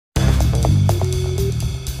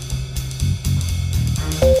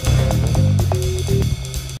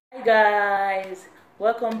Guys,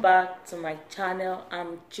 welcome back to my channel.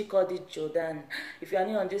 I'm Chikodi Jordan. If you are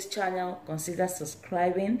new on this channel, consider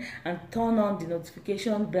subscribing and turn on the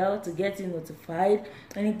notification bell to get you notified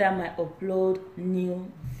anytime I upload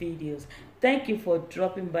new videos. Thank you for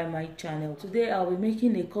dropping by my channel. Today I'll be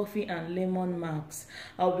making a coffee and lemon marks.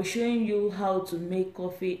 I'll be showing you how to make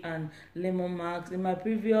coffee and lemon marks. In my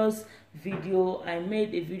previous video, I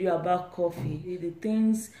made a video about coffee, the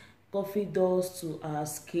things coffee does to our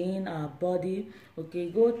skin, our body. Okay,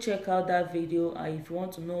 go check out that video. If you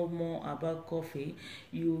want to know more about coffee,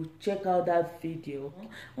 you check out that video.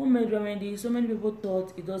 Homemade remedy, so many people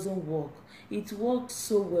thought it doesn't work. It works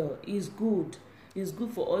so well. It's good. It's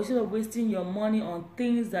good for all. Instead of wasting your money on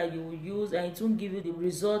things that you will use and it won't give you the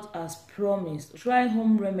result as promised, try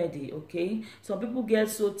home remedy. Okay, some people get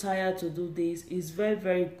so tired to do this. It's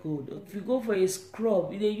very good. If you go for a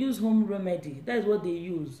scrub, they use home remedy. That is what they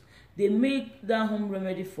use. They make that home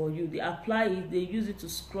remedy for you. They apply it, they use it to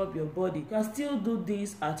scrub your body. You can still do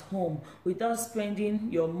this at home without spending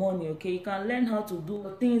your money. Okay, you can learn how to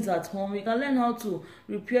do things at home. You can learn how to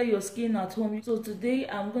repair your skin at home. So today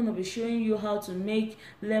I'm going to be showing you how to make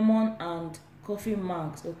lemon and coffee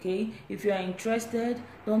marks. Okay, if you are interested,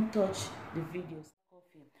 don't touch the videos.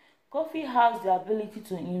 Coffee has the ability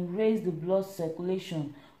to enhance the blood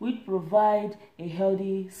circulation, which provide a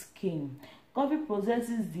healthy skin. Coffee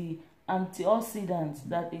possesses the antioxidants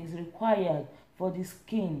that is required for the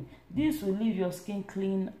skin. This will leave your skin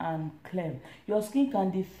clean and clear. Your skin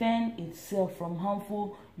can defend itself from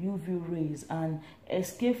harmful UV rays and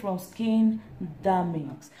escape from skin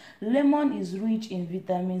damage. Lemon is rich in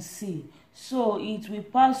vitamin C, so it will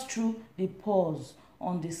pass through the pores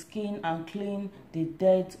on the skin and clean the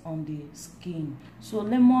dirt on the skin. So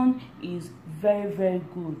lemon is very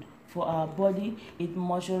good for our body. It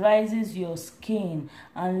moisturizes your skin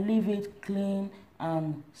and leave it clean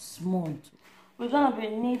and smooth. We're gonna be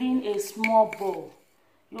needing a small bowl.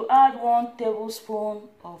 You add 1 tablespoon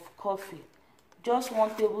of coffee, just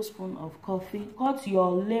 1 tablespoon of coffee. Cut your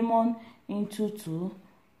lemon into 2,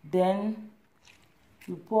 then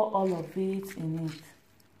you pour all of it in it.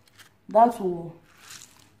 That will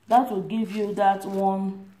give you that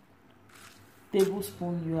 1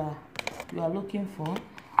 tablespoon you are looking for.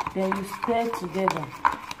 Then you stir together.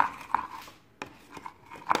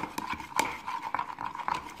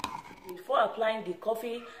 Before applying the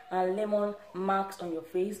coffee and lemon marks on your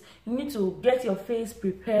face, you need to get your face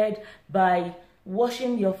prepared by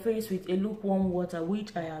washing your face with a lukewarm water,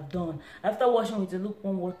 which I have done. After washing with a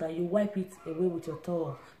lukewarm water, you wipe it away with your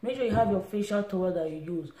towel. Make sure you have your facial towel that you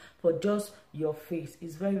use for just your face.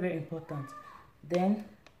 It's very important. Then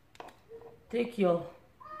take your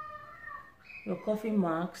coffee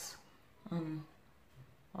marks and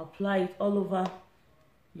apply it all over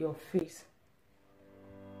your face.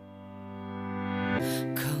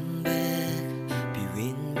 Come back, be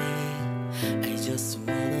with me. I just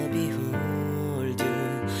wanna behold you.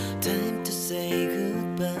 Time to say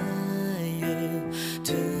goodbye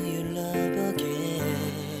to your love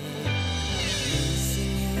again.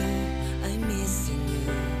 Missing you, I'm missing you.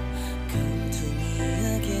 Come to me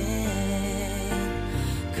again.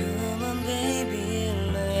 Come on, baby,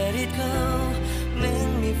 let it go.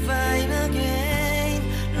 Make me find again.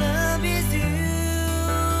 Love is you.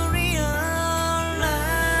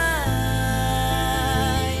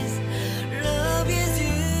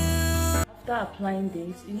 After applying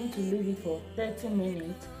this, you need to leave it for 30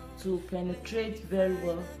 minutes to penetrate very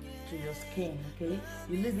well to your skin. Okay,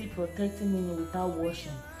 you leave it for 30 minutes without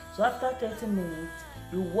washing. So after 30 minutes,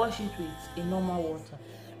 you wash it with a normal water.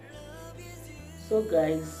 So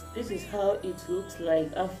guys, this is how it looks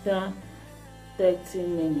like after 30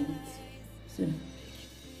 minutes. So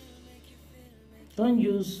don't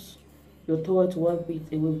use your towel to wipe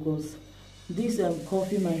it away, because this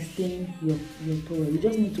coffee might stain your towel. You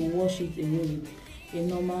just need to wash it away with a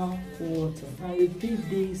normal water. And repeat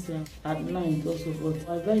this at night also, but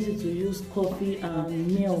I advise you to use coffee and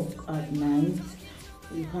milk at night.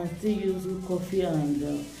 You can still use coffee and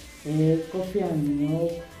milk,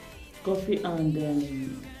 coffee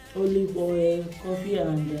and olive oil, coffee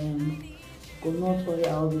and coconut oil.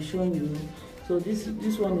 I'll be showing you. So this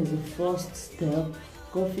one is the first step.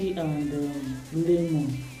 Coffee and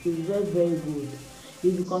lemon. It's very good.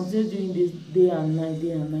 If you continue doing this day and night,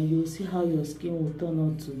 you will see how your skin will turn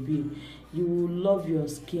out to be. You will love your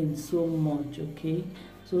skin so much. Okay,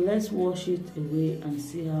 so let's wash it away and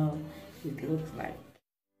see how it looks like.